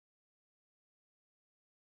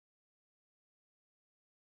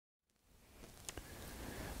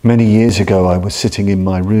Many years ago, I was sitting in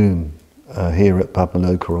my room here at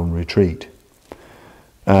Padmaloka on retreat,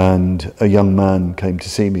 and a young man came to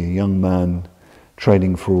see me, a young man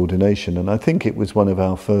training for ordination, and I think it was one of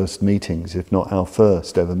our first meetings, if not our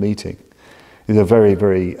first ever meeting. He's a very,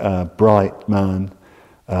 very bright man,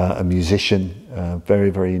 a musician, very,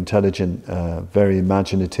 very intelligent, very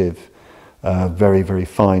imaginative, very, very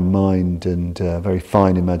fine mind and very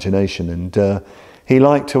fine imagination. And he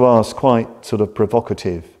liked to ask quite sort of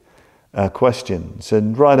provocative questions.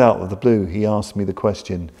 And right out of the blue, he asked me the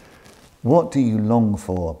question, "What do you long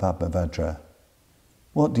for, Padmavajra?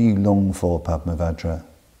 What do you long for, Padmavajra?"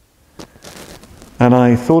 And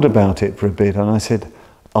I thought about it for a bit and I said,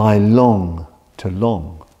 I long to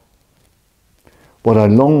long. What I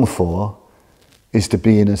long for is to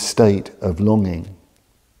be in a state of longing.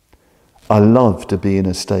 I love to be in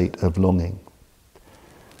a state of longing.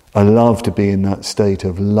 I love to be in that state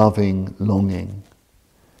of loving longing.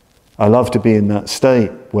 I love to be in that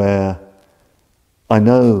state where I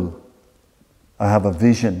know I have a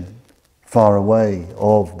vision far away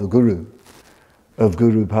of the Guru, of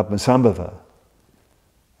Guru Padmasambhava,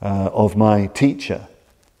 of my teacher.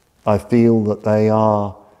 I feel that they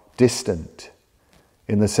are distant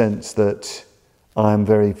in the sense that I am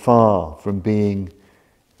very far from being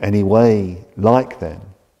any way like them.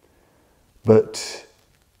 But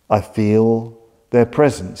I feel their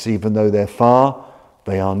presence, even though they're far,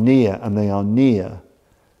 they are near, and they are near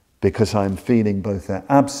because I'm feeling both their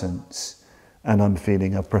absence and I'm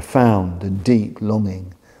feeling a profound and deep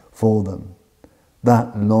longing for them.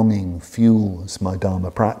 That longing fuels my Dharma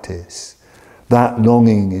practice. That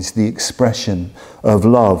longing is the expression of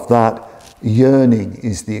love. That yearning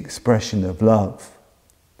is the expression of love.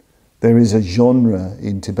 There is a genre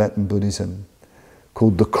in Tibetan Buddhism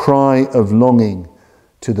called the cry of longing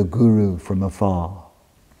to the Guru from afar.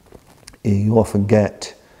 You often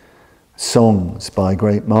get songs by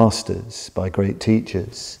great masters, by great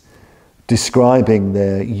teachers, describing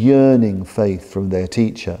their yearning faith from their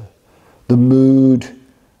teacher. The mood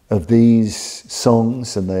of these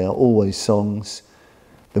songs, and they are always songs,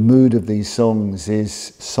 the mood of these songs is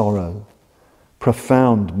sorrow,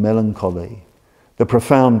 profound melancholy, the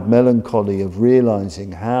profound melancholy of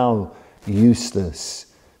realizing how useless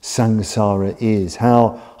samsara is,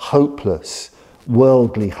 how hopeless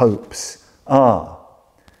worldly hopes are.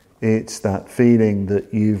 It's that feeling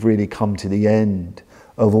that you've really come to the end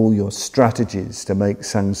of all your strategies to make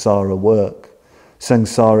samsara work.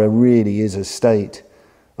 Samsara really is a state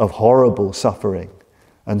of horrible suffering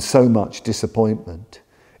and so much disappointment.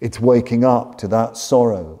 It's waking up to that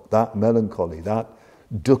sorrow, that melancholy, that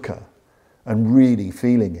dukkha, and really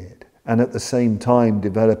feeling it, and at the same time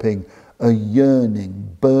developing a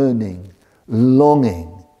yearning, burning, longing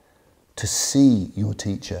to see your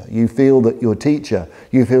teacher. You feel that your teacher,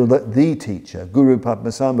 you feel that the teacher, Guru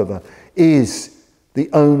Padmasambhava, is the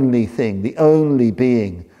only thing, the only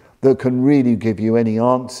being that can really give you any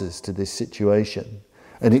answers to this situation.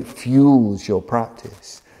 And it fuels your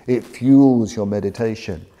practice. It fuels your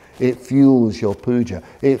meditation. It fuels your puja.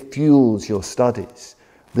 It fuels your studies.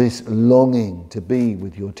 This longing to be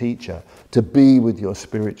with your teacher, to be with your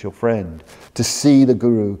spiritual friend, to see the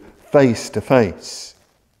Guru face to face.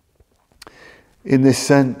 In this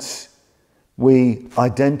sense, we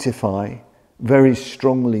identify very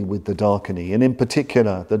strongly with the Darkani, and in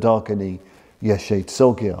particular the Darkani Yeshe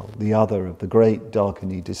Tsogyal, the other of the great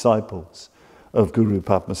Darkani disciples of Guru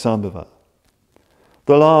Padmasambhava.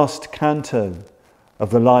 The last canto of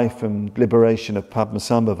the life and liberation of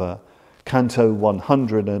Padmasambhava, Canto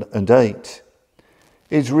 108,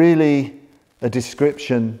 is really a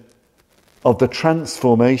description of the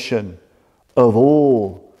transformation of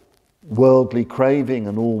all worldly craving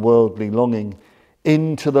and all worldly longing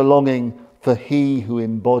into the longing for he who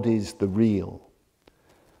embodies the real.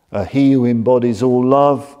 He who embodies all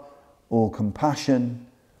love, all compassion,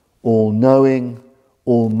 all knowing,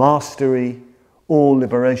 all mastery, all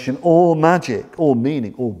liberation, all magic, all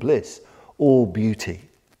meaning, all bliss, all beauty.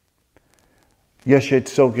 Yeshe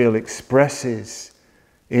Tsogyal expresses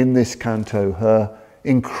in this canto her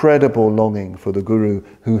incredible longing for the Guru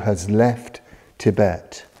who has left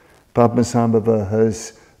Tibet. Padmasambhava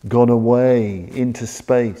has gone away into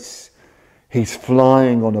space. He's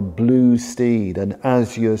flying on a blue steed, an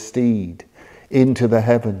azure steed, into the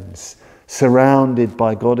heavens, surrounded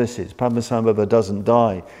by goddesses. Padmasambhava doesn't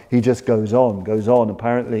die. He just goes on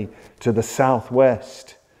apparently to the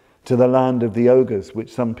southwest, to the land of the ogres,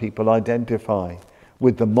 which some people identify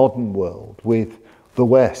with the modern world, with the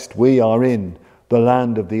West. We are in the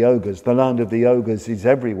land of the ogres. The land of the ogres is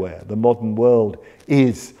everywhere. The modern world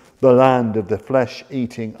is the land of the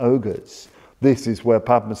flesh-eating ogres. This is where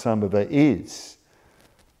Padmasambhava is.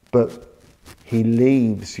 But he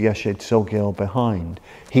leaves Yeshe Tsogyal behind.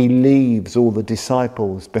 He leaves all the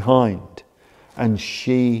disciples behind. And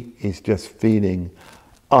she is just feeling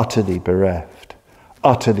utterly bereft,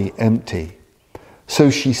 utterly empty. So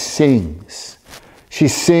she sings. She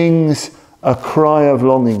sings a cry of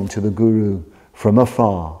longing to the Guru from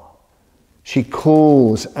afar. She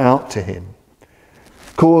calls out to him,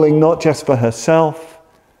 calling not just for herself,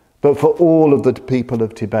 but for all of the people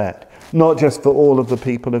of Tibet. Not just for all of the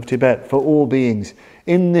people of Tibet, for all beings.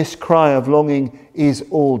 In this cry of longing is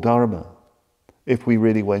all Dharma, if we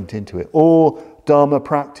really went into it. All Dharma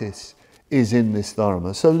practice is in this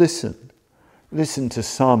Dharma. So listen to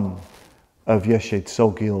some of Yeshe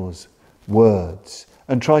Tsogyal's words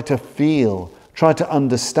and try to feel, try to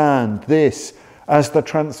understand this as the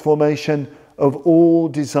transformation of all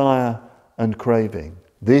desire and craving.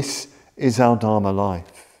 This is our Dharma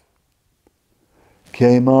life.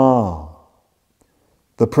 Kema,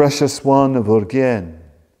 the precious one of Urgyen,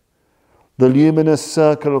 the luminous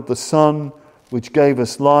circle of the sun which gave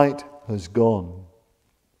us light has gone.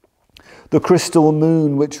 The crystal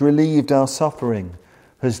moon which relieved our suffering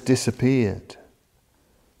has disappeared.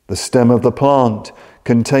 The stem of the plant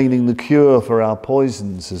containing the cure for our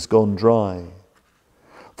poisons has gone dry.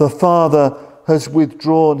 The Father has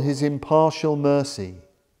withdrawn his impartial mercy.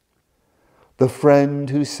 The friend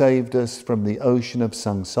who saved us from the ocean of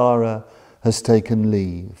samsara has taken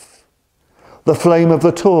leave. The flame of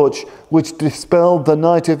the torch which dispelled the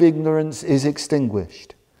night of ignorance is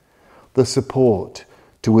extinguished. The support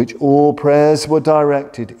to which all prayers were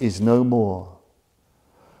directed is no more.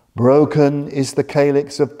 Broken is the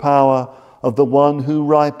calyx of power of the one who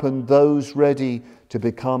ripened those ready to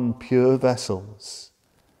become pure vessels.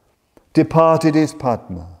 Departed is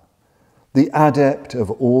Padma, the adept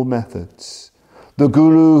of all methods. The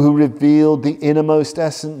Guru who revealed the innermost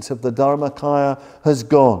essence of the Dharmakaya has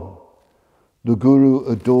gone. The Guru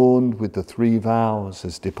adorned with the 3 vows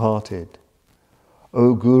has departed.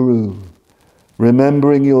 O Guru,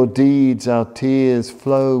 remembering your deeds, our tears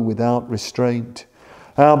flow without restraint.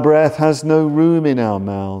 Our breath has no room in our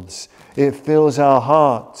mouths. It fills our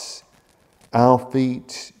hearts. Our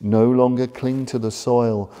feet no longer cling to the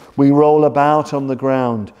soil. We roll about on the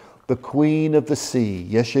ground. The queen of the sea,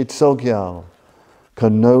 Yeshe Tsogyal,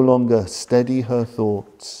 can no longer steady her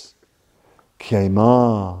thoughts.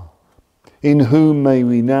 Kema, in whom may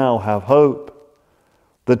we now have hope?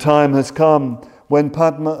 The time has come when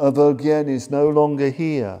Padma of Urgyen is no longer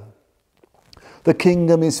here. The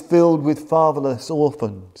kingdom is filled with fatherless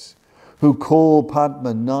orphans who call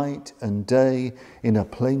Padma night and day in a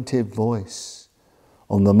plaintive voice.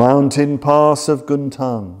 On the mountain pass of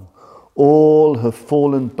Guntang, all have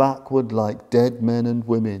fallen backward like dead men and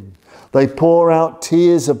women. They pour out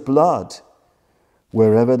tears of blood.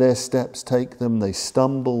 Wherever their steps take them, they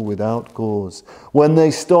stumble without cause. When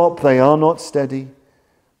they stop, they are not steady.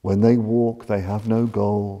 When they walk, they have no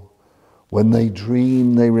goal. When they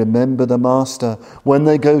dream, they remember the Master. When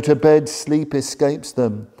they go to bed, sleep escapes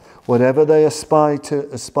them. Whatever they aspire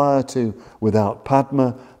to, without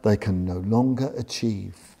Padma, they can no longer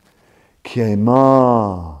achieve.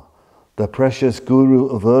 Kema, the precious Guru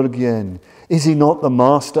of Urgyen, is he not the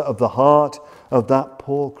master of the heart of that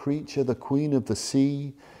poor creature, the queen of the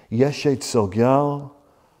sea, Yeshe Tsogyal?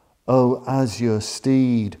 O azure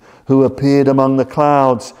steed, who appeared among the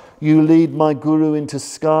clouds, you lead my Guru into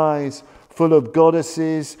skies full of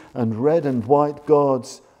goddesses and red and white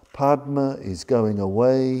gods. Padma is going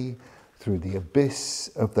away through the abyss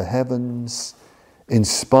of the heavens. In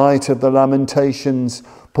spite of the lamentations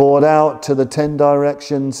poured out to the 10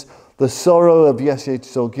 directions, the sorrow of Yeshe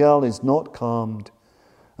Tsogyal is not calmed.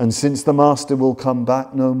 And since the Master will come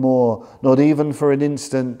back no more, not even for an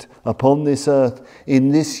instant, upon this earth, in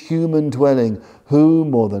this human dwelling, who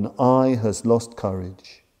more than I has lost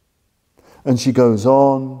courage? And she goes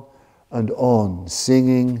on and on,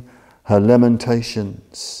 singing her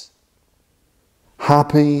lamentations.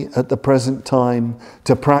 Happy at the present time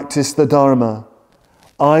to practice the Dharma,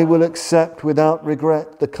 I will accept without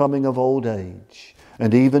regret the coming of old age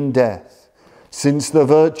and even death. Since the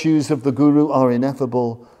virtues of the Guru are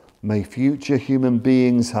ineffable, may future human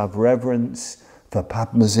beings have reverence for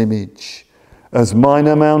Padma's image. As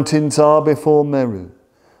minor mountains are before Meru,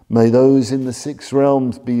 may those in the 6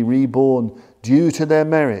 realms be reborn due to their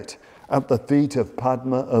merit at the feet of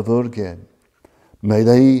Padma of Urgyen. May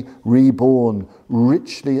they, reborn,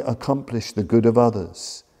 richly accomplish the good of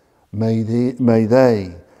others. May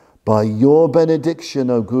they, by your benediction,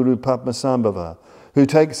 O Guru Padmasambhava, who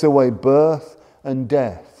takes away birth and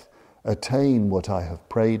death, attain what I have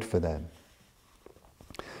prayed for them.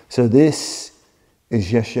 So this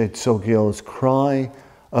is Yeshe Tsogyo's cry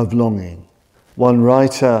of longing. One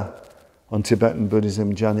writer on Tibetan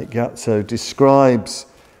Buddhism, Janet Gyatso, describes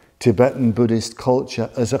Tibetan Buddhist culture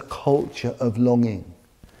as a culture of longing.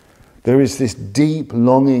 There is this deep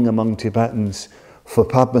longing among Tibetans for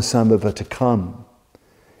Padmasambhava to come.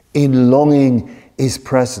 In longing is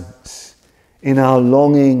presence. In our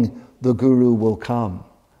longing, the Guru will come.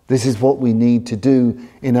 This is what we need to do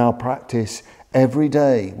in our practice every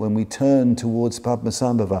day when we turn towards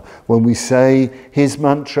Padmasambhava, when we say his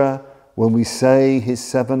mantra, when we say his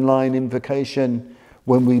 7-line invocation,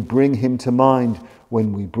 when we bring him to mind,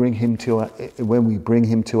 when we bring him to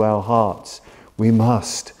our hearts, we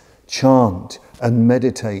must chant and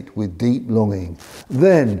meditate with deep longing.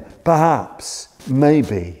 Then, perhaps,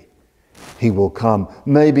 maybe, he will come.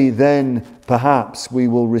 Maybe then, perhaps, we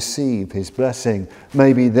will receive his blessing.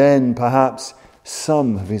 Maybe then, perhaps,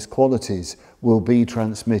 some of his qualities will be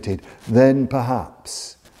transmitted. Then,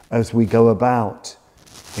 perhaps, as we go about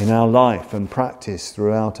in our life and practice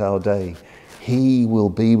throughout our day, he will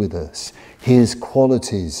be with us. His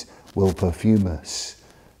qualities will perfume us.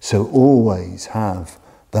 So always have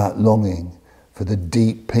that longing for the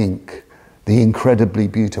deep pink, the incredibly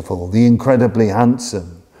beautiful, the incredibly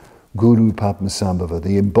handsome Guru Padmasambhava,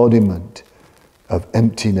 the embodiment of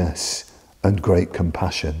emptiness and great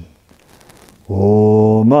compassion.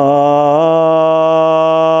 Om Ahum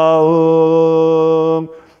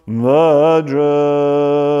Vajra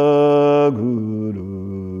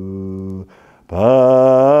Guru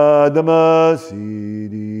Padmasidi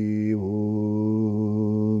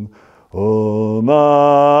Om. Om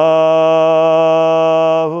Ahum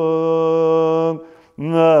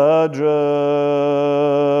Vajra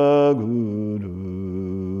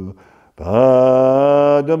Guru Padmasidi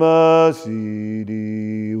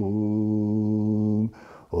Om.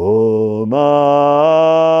 Om Ahum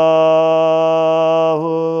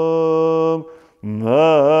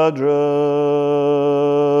Vajra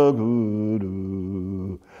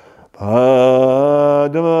Guru Padmasidi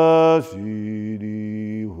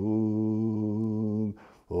Om.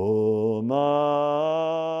 Om Ahum.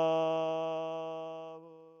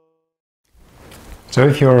 So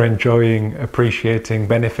if you're enjoying, appreciating,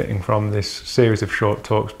 benefiting from this series of short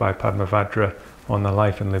talks by Padmavajra on the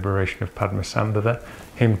life and liberation of Padmasambhava,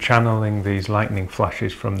 him channeling these lightning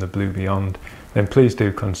flashes from the blue beyond, then please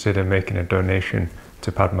do consider making a donation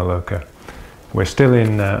to Padmaloka. We're still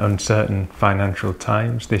in uncertain financial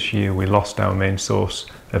times. This year we lost our main source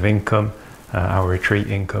of income, our retreat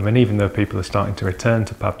income, and even though people are starting to return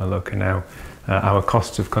to Padmaloka now, our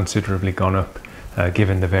costs have considerably gone up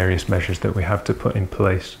given the various measures that we have to put in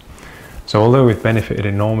place. So although we've benefited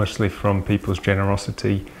enormously from people's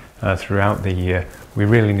generosity throughout the year, we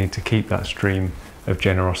really need to keep that stream of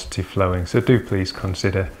generosity flowing. So do please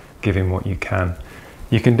consider giving what you can.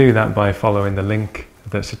 You can do that by following the link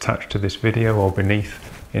that's attached to this video or beneath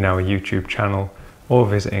in our YouTube channel, or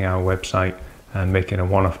visiting our website and making a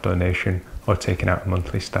one-off donation or taking out a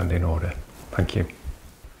monthly standing order. Thank you.